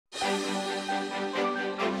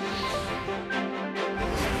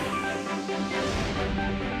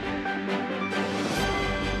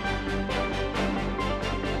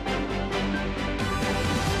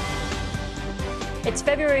It's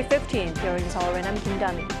February 15th here in Seoul, and I'm Kim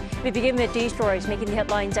Dami. We begin with these stories making the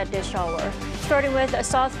headlines at this hour, starting with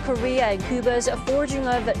South Korea and Cuba's forging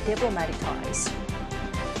of diplomatic ties.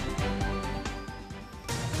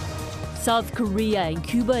 South Korea and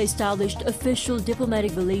Cuba established official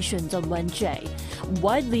diplomatic relations on Wednesday.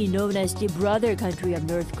 Widely known as the brother country of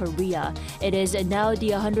North Korea, it is now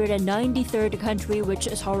the 193rd country which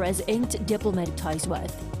Seoul has inked diplomatic ties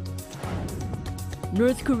with.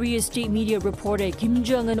 North Korea's state media reported Kim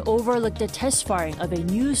Jong-un overlooked the test firing of a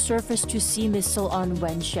new surface-to-sea missile on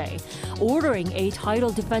Wednesday, ordering a tidal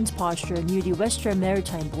defense posture near the western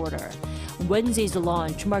maritime border. Wednesday's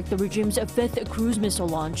launch marked the regime's fifth cruise missile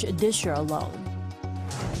launch this year alone.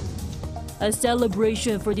 A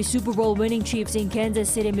celebration for the Super Bowl winning Chiefs in Kansas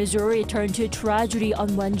City, Missouri turned to tragedy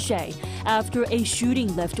on Wednesday after a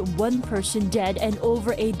shooting left one person dead and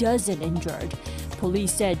over a dozen injured.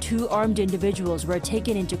 Police said two armed individuals were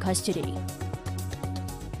taken into custody.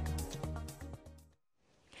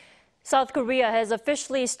 South Korea has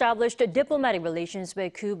officially established diplomatic relations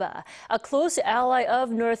with Cuba, a close ally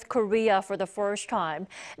of North Korea for the first time.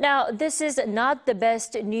 Now, this is not the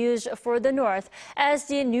best news for the North, as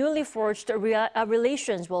the newly forged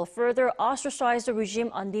relations will further ostracize the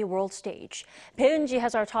regime on the world stage. Bae-eun-ji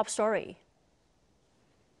has our top story.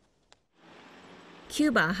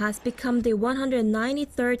 Cuba has become the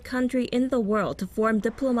 193rd country in the world to form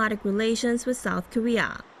diplomatic relations with South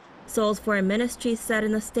Korea. Seoul's foreign ministry said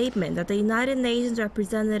in a statement that the United Nations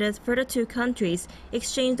representatives for the two countries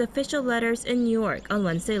exchanged official letters in New York on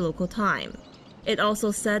Wednesday local time. It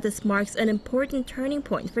also said this marks an important turning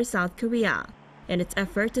point for South Korea in its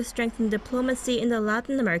effort to strengthen diplomacy in the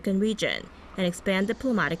Latin American region and expand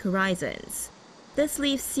diplomatic horizons. This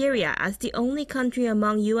leaves Syria as the only country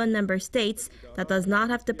among UN member states that does not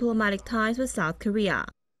have diplomatic ties with South Korea.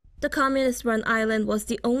 The communist-run island was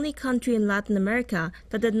the only country in Latin America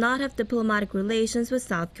that did not have diplomatic relations with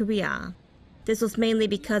South Korea. This was mainly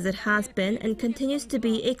because it has been and continues to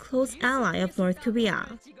be a close ally of North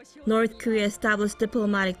Korea. North Korea established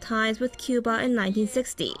diplomatic ties with Cuba in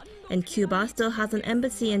 1960, and Cuba still has an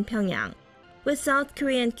embassy in Pyongyang. With South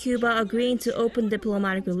Korea and Cuba agreeing to open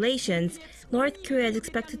diplomatic relations, North Korea is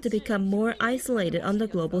expected to become more isolated on the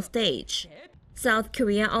global stage. South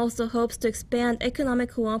Korea also hopes to expand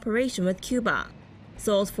economic cooperation with Cuba.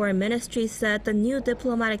 Seoul's foreign ministry said the new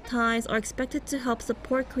diplomatic ties are expected to help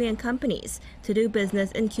support Korean companies to do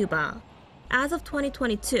business in Cuba. As of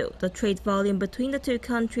 2022, the trade volume between the two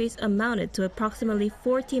countries amounted to approximately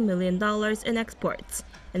 $40 million in exports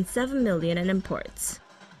and $7 million in imports.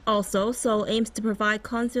 Also, Seoul aims to provide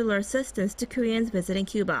consular assistance to Koreans visiting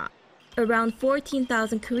Cuba. Around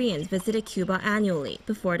 14,000 Koreans visited Cuba annually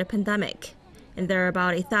before the pandemic, and there are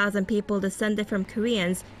about 1,000 people descended from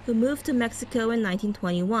Koreans who moved to Mexico in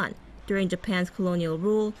 1921 during Japan's colonial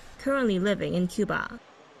rule, currently living in Cuba.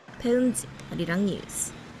 Bae-eun-ji, Arirang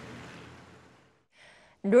News.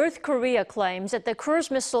 North Korea claims that the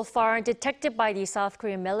cruise missile fire detected by the South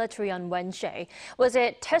Korean military on Wednesday was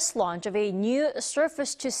a test launch of a new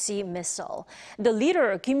surface-to-sea missile. The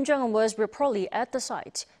leader, Kim Jong-un, was reportedly at the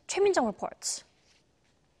site. Choi Min-jung reports.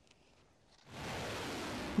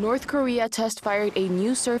 North Korea test-fired a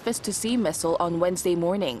new surface-to-sea missile on Wednesday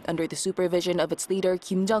morning under the supervision of its leader,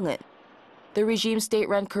 Kim Jong-un. The regime's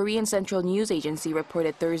state-run Korean Central News Agency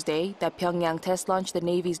reported Thursday that Pyongyang test-launched the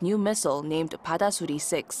Navy's new missile named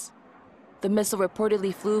Badasuri-6. The missile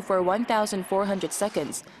reportedly flew for 1,400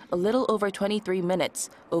 seconds, a little over 23 minutes,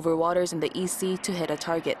 over waters in the East Sea to hit a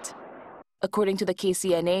target. According to the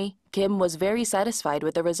KCNA, Kim was very satisfied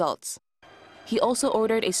with the results. He also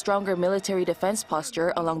ordered a stronger military defense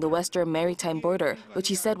posture along the western maritime border, which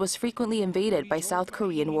he said was frequently invaded by South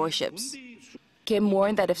Korean warships. Kim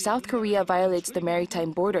warned that if South Korea violates the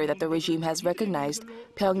maritime border that the regime has recognized,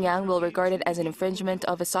 Pyongyang will regard it as an infringement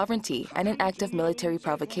of its sovereignty and an act of military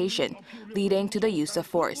provocation, leading to the use of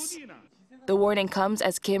force. The warning comes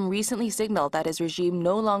as Kim recently signaled that his regime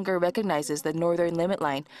no longer recognizes the northern limit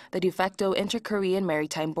line, the de facto inter-Korean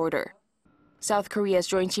maritime border. South Korea's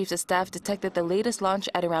Joint Chiefs of Staff detected the latest launch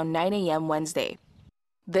at around 9 a.m. Wednesday.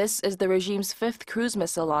 This is the regime's fifth cruise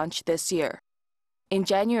missile launch this year. In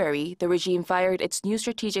January, the regime fired its new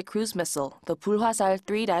strategic cruise missile, the Bulhwasal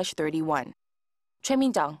 3-31. Choi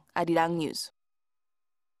Min-jung, Arirang News.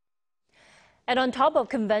 And on top of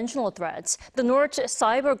conventional threats, the North's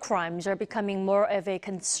cybercrimes are becoming more of a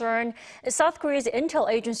concern. South Korea's intel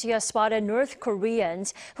agency has spotted North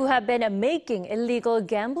Koreans who have been making illegal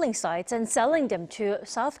gambling sites and selling them to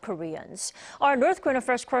South Koreans. Our North Korean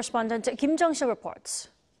Affairs correspondent Kim Jung-sil reports.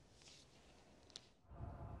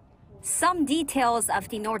 Some details of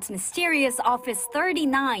the North's mysterious Office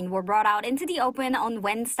 39 were brought out into the open on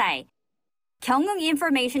Wednesday. Gyeongung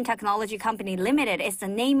Information Technology Company Limited is the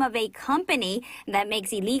name of a company that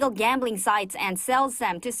makes illegal gambling sites and sells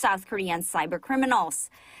them to South Korean cybercriminals.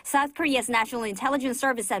 South Korea's National Intelligence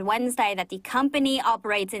Service said Wednesday that the company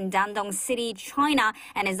operates in Dandong City, China,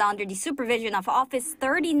 and is under the supervision of Office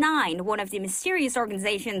 39, one of the mysterious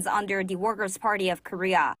organizations under the Workers' Party of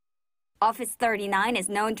Korea. Office 39 is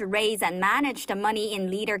known to raise and manage the money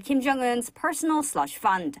in leader Kim Jong-un's personal slush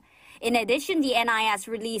fund. In addition, the NIS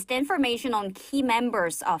released information on key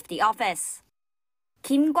members of the office.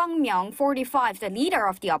 Kim Kwang-myung, 45, the leader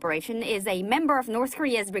of the operation, is a member of North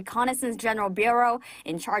Korea's Reconnaissance General Bureau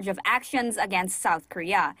in charge of actions against South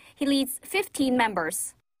Korea. He leads 15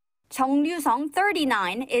 members. Chung Ryu-sung,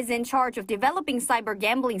 39, is in charge of developing cyber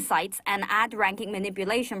gambling sites and ad ranking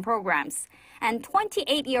manipulation programs. And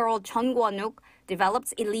 28-year-old Chun Kwon-wook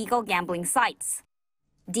develops illegal gambling sites.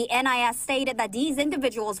 The NIS stated that these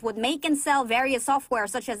individuals would make and sell various software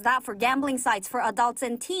such as that for gambling sites for adults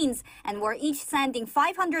and teens and were each sending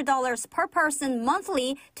 $500 per person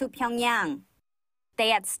monthly to Pyongyang. They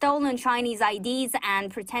had stolen Chinese IDs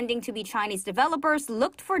and, pretending to be Chinese developers,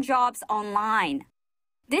 looked for jobs online.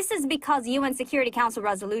 This is because UN Security Council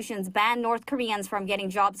resolutions ban North Koreans from getting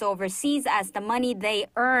jobs overseas as the money they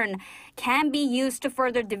earn can be used to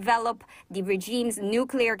further develop the regime's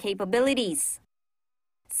nuclear capabilities.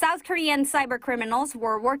 South Korean cybercriminals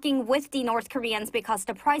were working with the North Koreans because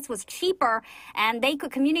the price was cheaper and they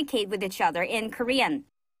could communicate with each other in Korean.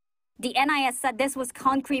 The NIS said this was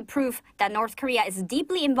concrete proof that North Korea is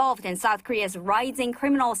deeply involved in South Korea's rising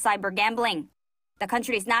criminal cyber gambling. The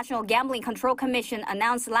country's National Gambling Control Commission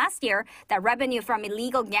announced last year that revenue from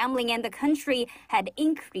illegal gambling in the country had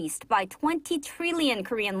increased by 20 trillion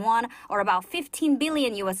Korean won, or about $15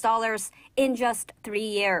 billion in just 3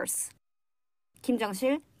 years. Kim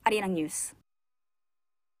Jong-sil, Arirang News.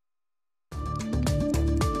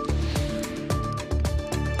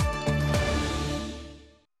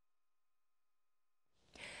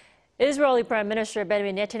 Israeli Prime Minister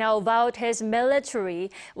Benjamin Netanyahu vowed his military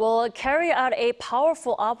will carry out a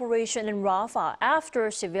powerful operation in Rafah after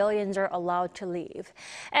civilians are allowed to leave.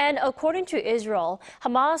 And according to Israel,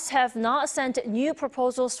 Hamas have not sent new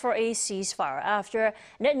proposals for a ceasefire after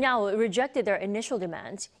Netanyahu rejected their initial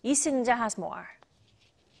demands. Lee Seung-jae has more.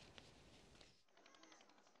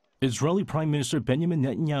 Israeli Prime Minister Benjamin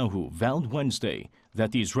Netanyahu vowed Wednesday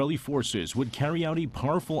that the Israeli forces would carry out a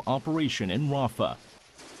powerful operation in Rafah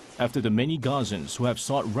after the many Gazans who have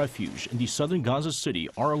sought refuge in the southern Gaza city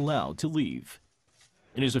are allowed to leave.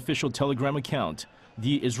 In his official Telegram account,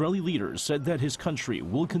 the Israeli leader said that his country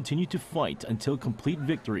will continue to fight until complete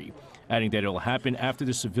victory, adding that it will happen after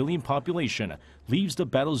the civilian population leaves the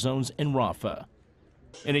battle zones in Rafah.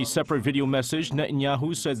 In a separate video message,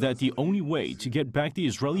 Netanyahu said that the only way to get back the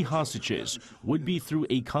Israeli hostages would be through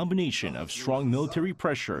a combination of strong military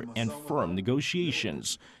pressure and firm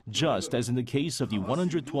negotiations, just as in the case of the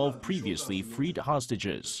 112 previously freed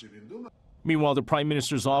hostages. Meanwhile, the Prime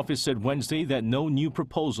Minister's office said Wednesday that no new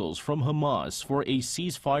proposals from Hamas for a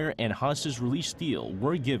ceasefire and hostage release deal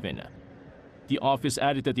were given. The office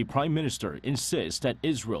added that the Prime Minister insists that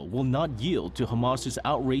Israel will not yield to Hamas's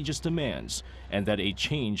outrageous demands and that a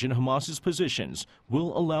change in Hamas's positions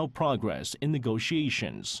will allow progress in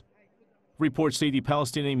negotiations. Reports say the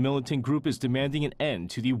Palestinian militant group is demanding an end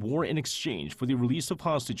to the war in exchange for the release of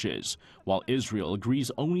hostages, while Israel agrees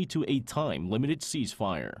only to a time-limited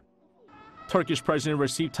ceasefire. Turkish President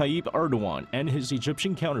Recep Tayyip Erdogan and his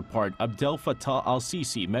Egyptian counterpart Abdel Fattah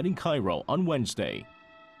al-Sisi met in Cairo on Wednesday.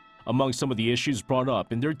 Among some of the issues brought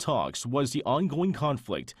up in their talks was the ongoing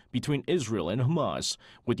conflict between Israel and Hamas,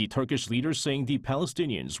 with the Turkish leader saying the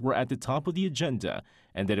Palestinians were at the top of the agenda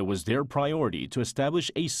and that it was their priority to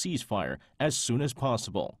establish a ceasefire as soon as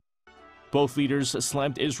possible. Both leaders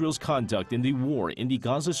slammed Israel's conduct in the war in the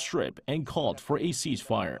Gaza Strip and called for a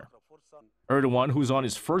ceasefire. Erdogan, who's on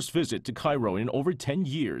his first visit to Cairo in over 10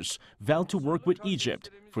 years, vowed to work with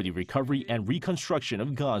Egypt for the recovery and reconstruction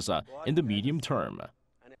of Gaza in the medium term.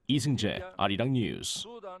 Lee Seung-jae, Arirang News.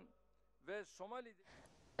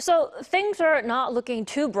 So things are not looking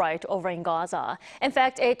too bright over in Gaza. In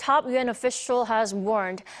fact, a top UN official has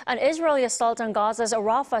warned an Israeli assault on Gaza's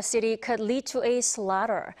Rafah city could lead to a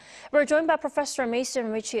slaughter. We're joined by Professor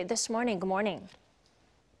Mason Ritchie this morning. Good morning.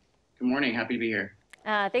 Good morning. Happy to be here.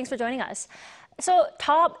 Thanks for joining us. So,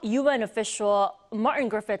 top UN official Martin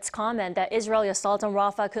Griffiths' comment that Israeli assault on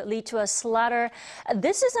Rafah could lead to a slaughter.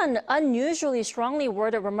 This is an unusually strongly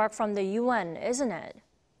worded remark from the UN, isn't it?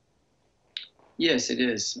 Yes, it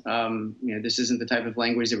is. This isn't the type of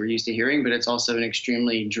language that we're used to hearing, but it's also an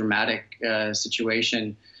extremely dramatic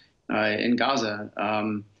situation in Gaza.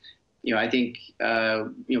 I think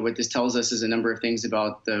what this tells us is a number of things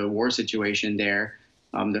about the war situation there.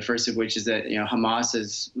 The first of which is that Hamas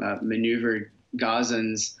has maneuvered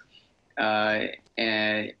Gazans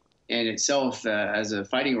and itself as a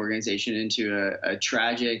fighting organization into a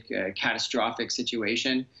tragic, catastrophic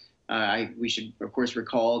situation. We should, of course,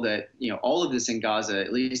 recall that all of this in Gaza,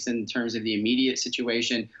 at least in terms of the immediate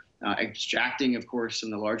situation, extracting, of course, from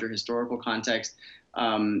the larger historical context,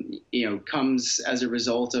 comes as a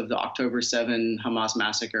result of the October 7 Hamas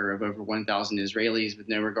massacre of over 1,000 Israelis with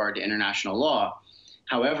no regard to international law.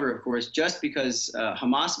 However, of course, just because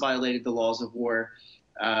Hamas violated the laws of war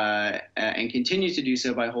and continues to do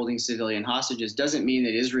so by holding civilian hostages doesn't mean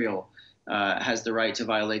that Israel has the right to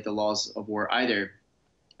violate the laws of war either.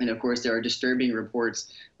 And of course, there are disturbing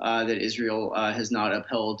reports that Israel has not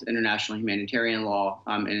upheld international humanitarian law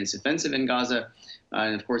in its offensive in Gaza.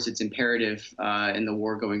 And of course, it's imperative in the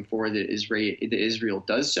war going forward that Israel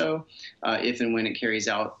does so if and when it carries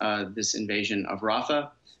out this invasion of Rafah.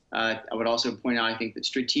 I would also point out, I think, that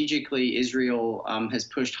strategically Israel has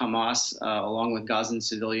pushed Hamas along with Gazan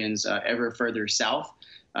civilians ever further south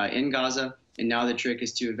in Gaza. And now the trick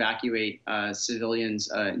is to evacuate civilians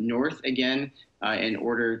north again in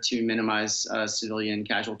order to minimize civilian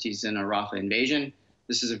casualties in a Rafah invasion.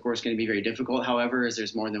 This is, of course, going to be very difficult, however, as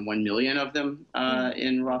there's more than 1 million of them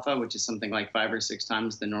in Rafah, which is something like 5 or 6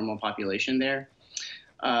 times the normal population there.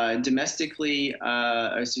 Diplomatically,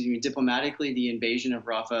 the invasion of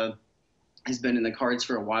Rafah has been in the cards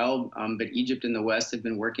for a while, but Egypt and the West have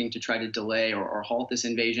been working to try to delay or halt this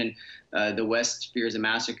invasion. The West fears a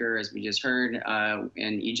massacre, as we just heard,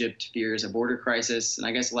 and Egypt fears a border crisis. And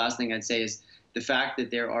I guess the last thing I'd say is the fact that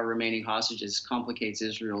there are remaining hostages complicates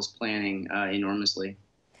Israel's planning enormously.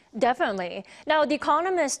 Definitely. Now, The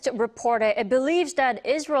Economist reported it believes that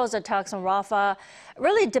Israel's attacks on Rafah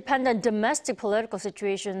really depend on domestic political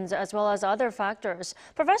situations as well as other factors.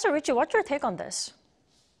 Professor Ritchie, what's your take on this?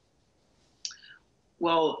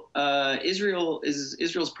 Well,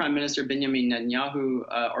 Israel's Prime Minister Benjamin Netanyahu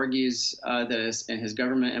argues that, and his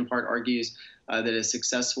government in part argues that a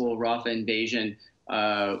successful Rafah invasion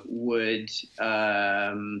would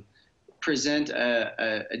present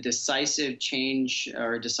a decisive change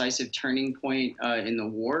or a decisive turning point in the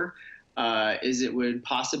war, is it would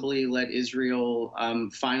possibly let Israel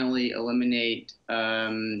finally eliminate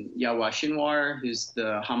Yahya Sinwar, who's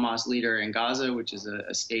the Hamas leader in Gaza, which is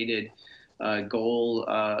a stated goal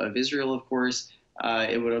of Israel, of course.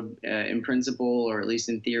 It would, in principle, or at least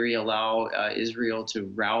in theory, allow Israel to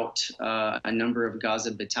rout a number of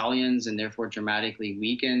Gaza battalions and therefore dramatically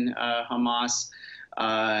weaken Hamas.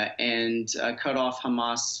 And cut off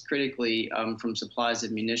Hamas critically from supplies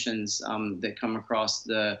of munitions that come across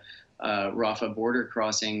the Rafah border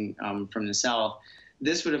crossing from the south.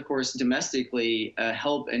 This would, of course, domestically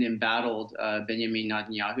help an embattled Benjamin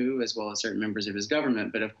Netanyahu, as well as certain members of his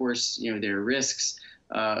government. But of course, there are risks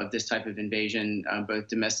of this type of invasion, both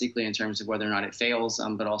domestically in terms of whether or not it fails,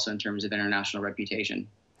 but also in terms of international reputation.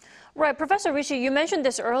 Right. Professor Ritchie, you mentioned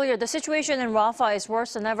this earlier. The situation in Rafah is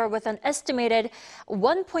worse than ever, with an estimated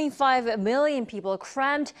 1.5 million people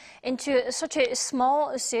crammed into such a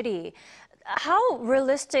small city. How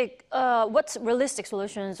realistic, what's realistic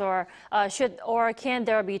solutions or can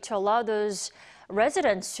there be to allow those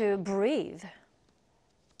residents to breathe?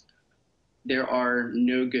 There are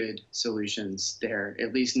no good solutions there,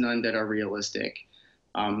 at least none that are realistic.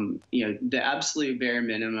 The absolute bare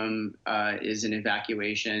minimum is an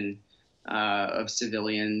evacuation of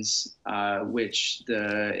civilians, which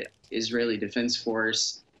the Israeli Defense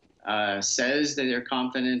Force says that they're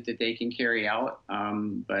confident that they can carry out,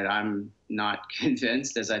 but I'm not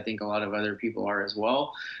convinced, as I think a lot of other people are as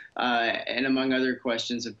well. And among other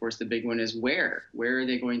questions, of course, the big one is where? Where are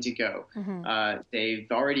they going to go? Mm-hmm. They've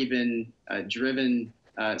already been driven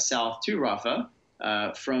south to Rafah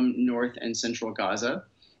from north and central Gaza.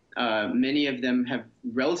 Many of them have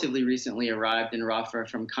relatively recently arrived in Rafah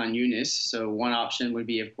from Khan Yunis. So one option would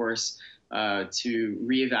be, of course, to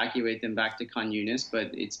re-evacuate them back to Khan Yunis,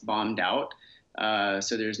 but it's bombed out.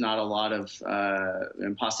 So there's not a lot of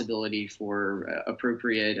possibility for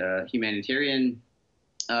appropriate humanitarian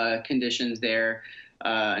conditions there.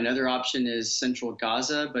 Another option is central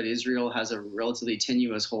Gaza, but Israel has a relatively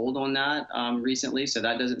tenuous hold on that recently, so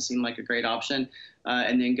that doesn't seem like a great option.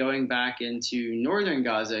 And then going back into northern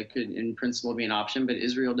Gaza could, in principle, be an option, but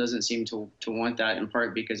Israel doesn't seem to want that, in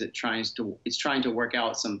part because it's trying to work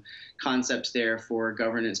out some concepts there for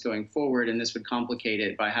governance going forward, and this would complicate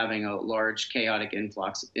it by having a large, chaotic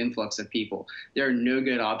influx of people. There are no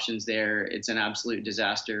good options there. It's an absolute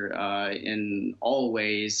disaster in all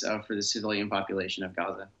ways for the civilian population of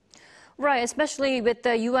Gaza. Right, especially with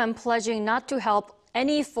the UN pledging not to help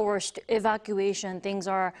any forced evacuation. Things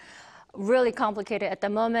are really complicated at the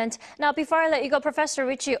moment. Now, before I let you go, Professor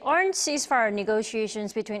Richie, aren't ceasefire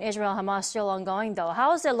negotiations between Israel and Hamas still ongoing, though?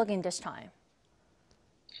 How is it looking this time?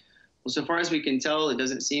 Well, so far as we can tell, it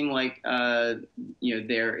doesn't seem like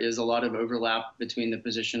there is a lot of overlap between the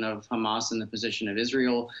position of Hamas and the position of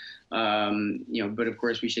Israel. But of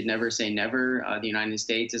course, we should never say never. The United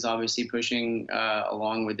States is obviously pushing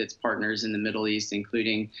along with its partners in the Middle East,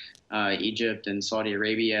 including Egypt and Saudi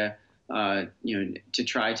Arabia, to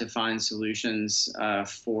try to find solutions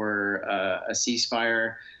for a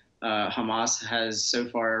ceasefire. Hamas has so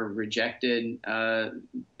far rejected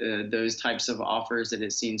those types of offers that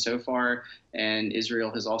it's seen so far, and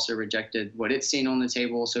Israel has also rejected what it's seen on the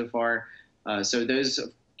table so far. So those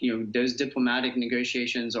diplomatic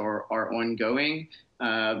negotiations are ongoing,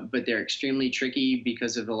 but they're extremely tricky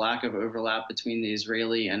because of the lack of overlap between the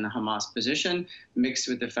Israeli and the Hamas position, mixed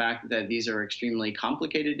with the fact that these are extremely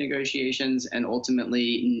complicated negotiations, and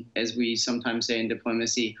ultimately, as we sometimes say in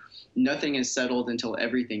diplomacy, nothing is settled until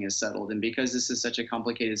everything is settled. And because this is such a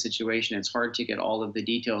complicated situation, it's hard to get all of the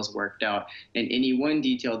details worked out. And any one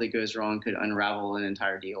detail that goes wrong could unravel an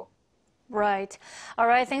entire deal. Right. All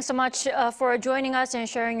right. Thanks so much for joining us and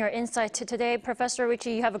sharing your insight today. Professor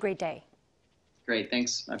Richie, you have a great day. Great.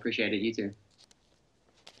 Thanks. I appreciate it. You too.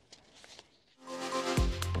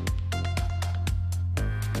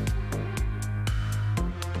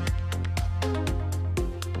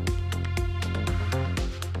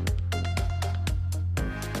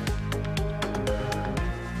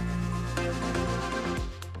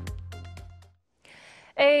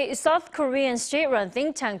 A South Korean state-run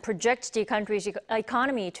think tank projects the country's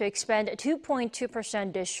economy to expand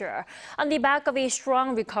 2.2% this year on the back of a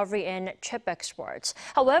strong recovery in chip exports.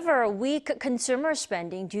 However, weak consumer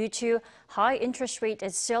spending due to high interest rate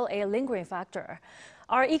is still a lingering factor.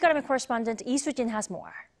 Our economic correspondent Lee Soo-jin has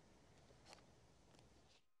more.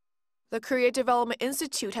 The Korea Development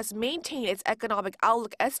Institute has maintained its economic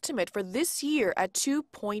outlook estimate for this year at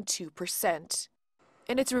 2.2%.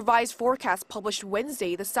 In its revised forecast published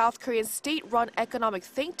Wednesday, the South Korean state-run economic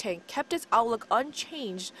think tank kept its outlook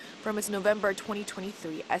unchanged from its November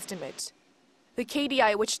 2023 estimate. The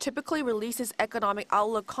KDI, which typically releases economic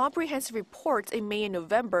outlook comprehensive reports in May and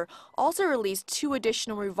November, also released 2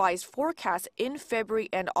 additional revised forecasts in February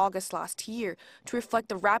and August last year to reflect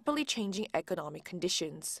the rapidly changing economic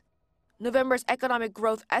conditions. November's economic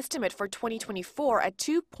growth estimate for 2024 at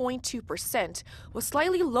 2.2% was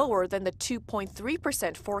slightly lower than the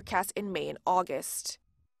 2.3% forecast in May and August.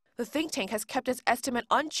 The think tank has kept its estimate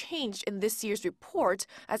unchanged in this year's report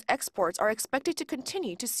as exports are expected to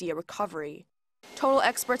continue to see a recovery. Total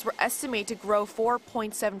exports were estimated to grow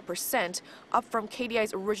 4.7%, up from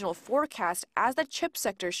KDI's original forecast as the chip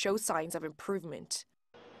sector shows signs of improvement.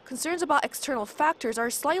 Concerns about external factors are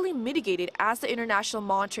slightly mitigated as the International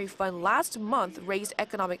Monetary Fund last month raised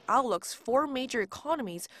economic outlooks for major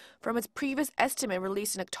economies from its previous estimate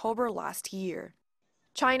released in October last year.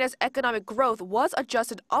 China's economic growth was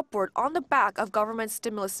adjusted upward on the back of government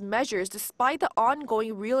stimulus measures despite the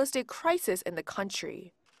ongoing real estate crisis in the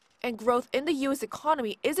country. And growth in the U.S.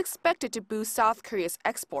 economy is expected to boost South Korea's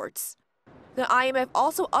exports. The IMF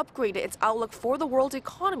also upgraded its outlook for the world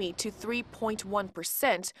economy to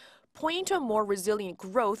 3.1%, pointing to a more resilient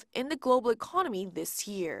growth in the global economy this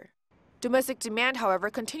year. Domestic demand, however,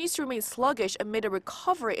 continues to remain sluggish amid a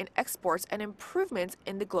recovery in exports and improvements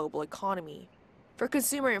in the global economy. For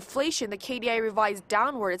consumer inflation, the KDI revised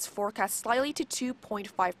downward its forecast slightly to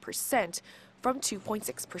 2.5% from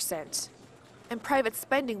 2.6%. And private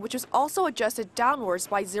spending, which was also adjusted downwards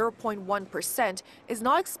by 0.1%, is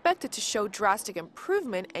not expected to show drastic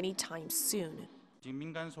improvement anytime soon.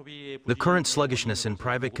 The current sluggishness in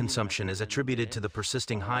private consumption is attributed to the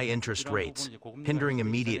persisting high interest rates, hindering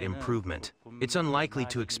immediate improvement. It's unlikely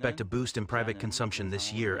to expect a boost in private consumption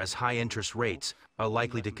this year as high interest rates are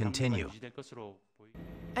likely to continue.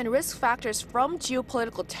 And risk factors from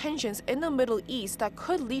geopolitical tensions in the Middle East that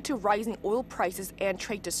could lead to rising oil prices and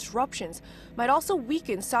trade disruptions might also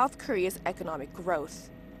weaken South Korea's economic growth.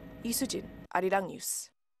 Lee Soo-jin, Arirang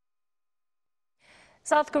News.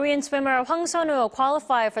 South Korean swimmer Hwang Sun-woo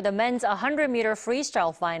qualified for the men's 100-meter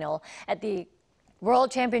freestyle final at the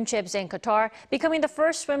World Championships in Qatar, becoming the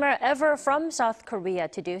first swimmer ever from South Korea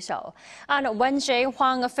to do so. On Wednesday,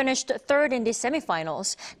 Hwang finished third in the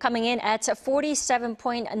semifinals, coming in at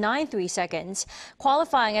 47.93 seconds,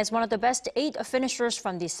 qualifying as one of the best 8 finishers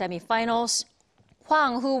from the semifinals.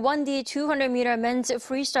 Hwang, who won the 200-meter men's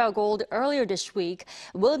freestyle gold earlier this week,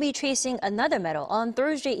 will be chasing another medal on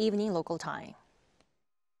Thursday evening local time.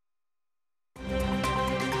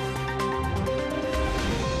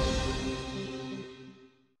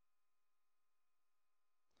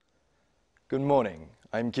 Good morning,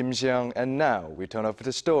 I'm Kim Seong, and now we turn over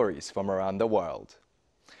to stories from around the world.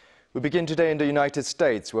 We begin today in the United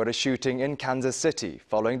States, where a shooting in Kansas City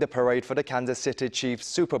following the parade for the Kansas City Chiefs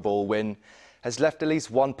Super Bowl win has left at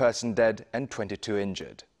least 1 person dead and 22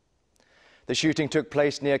 injured. The shooting took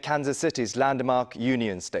place near Kansas City's landmark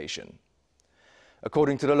Union Station.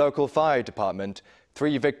 According to the local fire department,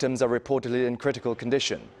 3 victims are reportedly in critical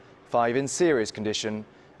condition, 5 in serious condition,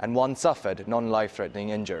 and 1 suffered non-life-threatening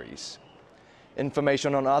injuries.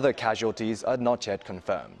 Information on other casualties are not yet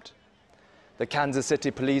confirmed. The Kansas City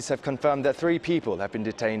police have confirmed that 3 people have been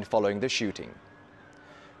detained following the shooting.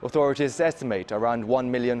 Authorities estimate around 1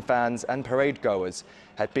 million fans and parade goers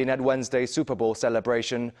had been at Wednesday's Super Bowl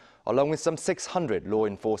celebration, along with some 600 law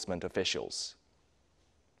enforcement officials.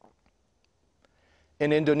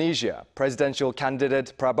 In Indonesia, presidential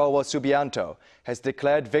candidate Prabowo Subianto has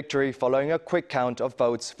declared victory following a quick count of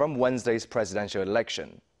votes from Wednesday's presidential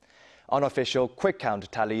election. Unofficial quick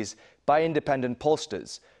count tallies by independent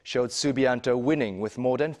pollsters showed Subianto winning with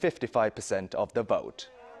more than 55% of the vote.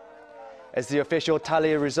 As the official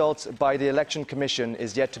tally results by the Election Commission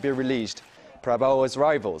is yet to be released, Prabowo's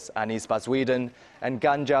rivals Anies Baswedan and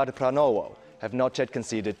Ganjar Pranowo have not yet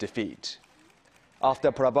conceded defeat.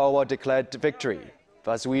 After Prabowo declared victory,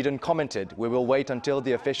 Baswedan commented, "We will wait until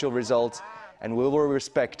the official results and we will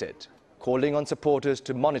respect it," calling on supporters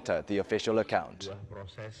to monitor the official account.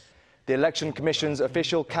 The Election Commission's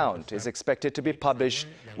official count is expected to be published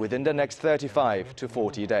within the next 35 to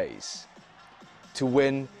 40 days. To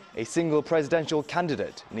win, a single presidential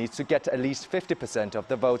candidate needs to get at least 50% of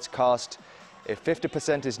the votes cast. If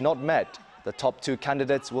 50% is not met, the top 2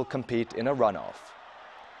 candidates will compete in a runoff.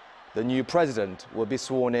 The new president will be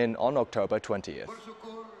sworn in on October 20th.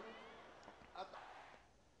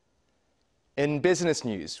 In business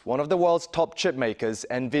news, one of the world's top chip makers,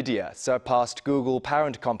 Nvidia, surpassed Google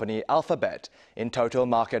parent company Alphabet in total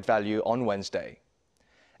market value on Wednesday.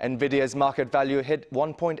 Nvidia's market value hit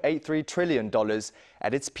 $1.83 trillion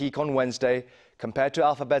at its peak on Wednesday, compared to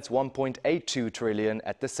Alphabet's $1.82 trillion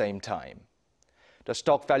at the same time. The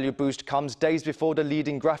stock value boost comes days before the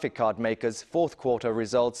leading graphic card maker's fourth-quarter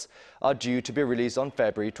results are due to be released on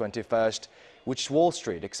February 21st, which Wall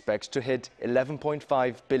Street expects to hit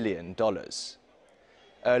 $11.5 billion.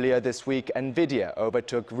 Earlier this week, Nvidia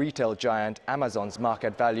overtook retail giant Amazon's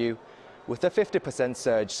market value, with a 50%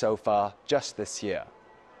 surge so far just this year.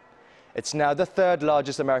 It's now the 3rd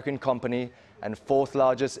largest American company and 4th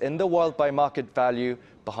largest in the world by market value,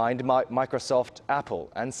 behind Microsoft,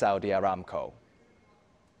 Apple, and Saudi Aramco.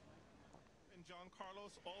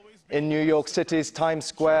 In New York City's Times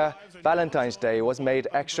Square, Valentine's Day was made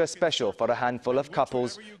extra special for a handful of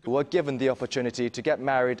couples who were given the opportunity to get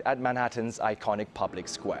married at Manhattan's iconic public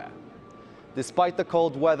square. Despite the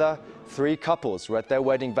cold weather, 3 couples read their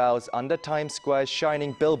wedding vows under Times Square's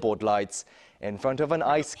shining billboard lights in front of an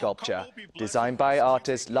ice sculpture designed by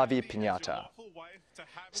artist Lavi Piñata.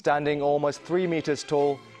 Standing almost 3 meters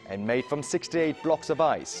tall and made from 68 blocks of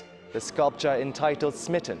ice, the sculpture entitled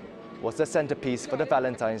Smitten was the centerpiece for the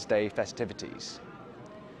Valentine's Day festivities.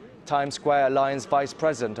 Times Square Alliance Vice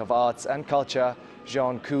President of Arts and Culture,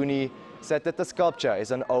 Jean Cooney, said that the sculpture is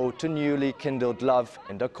an ode to newly kindled love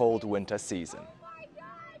in the cold winter season.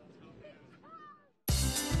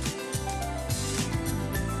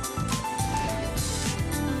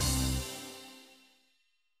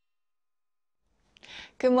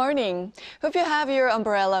 Good morning. Hope you have your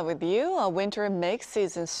umbrella with you. A winter mix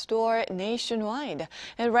is in store nationwide.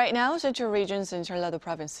 And right now, central regions and Jeollado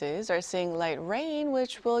provinces are seeing light rain,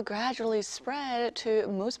 which will gradually spread to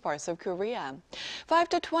most parts of Korea. 5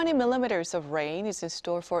 to 20 millimeters of rain is in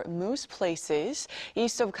store for most places.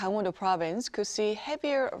 East of Gangwon-do province could see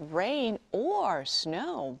heavier rain or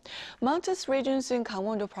snow. Mountainous regions in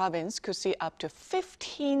Gangwon-do province could see up to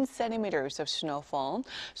 15 centimeters of snowfall.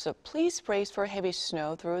 So please brace for heavy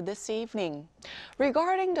snow through this evening.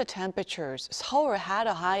 Regarding the temperatures, Seoul had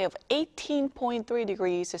a high of 18.3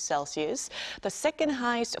 degrees Celsius, the second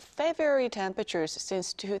highest February temperatures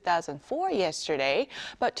since 2004 yesterday.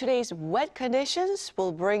 But today's wet conditions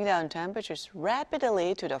will bring down temperatures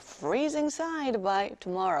rapidly to the freezing side by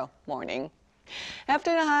tomorrow morning.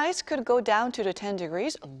 Afternoon highs could go down to 10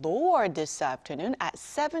 degrees lower this afternoon at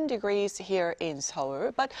 7 degrees here in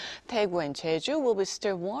Seoul, but Daegu and Jeju will be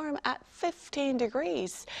still warm at 15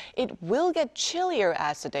 degrees. It will get chillier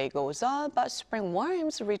as the day goes on, but spring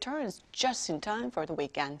warmth returns just in time for the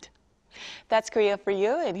weekend. That's Korea for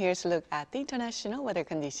you, and here's a look at the international weather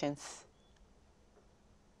conditions.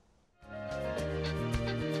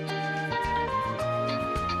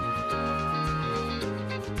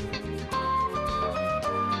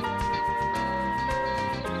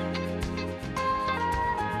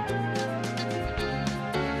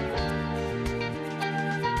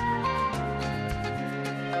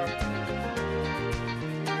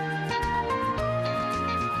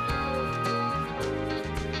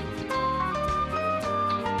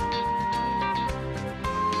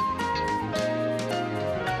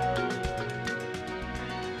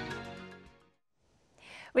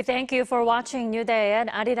 We thank you for watching New Day at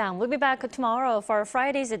Arirang. We'll be back tomorrow for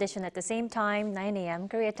Friday's edition at the same time, 9 a.m.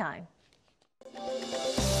 Korea time.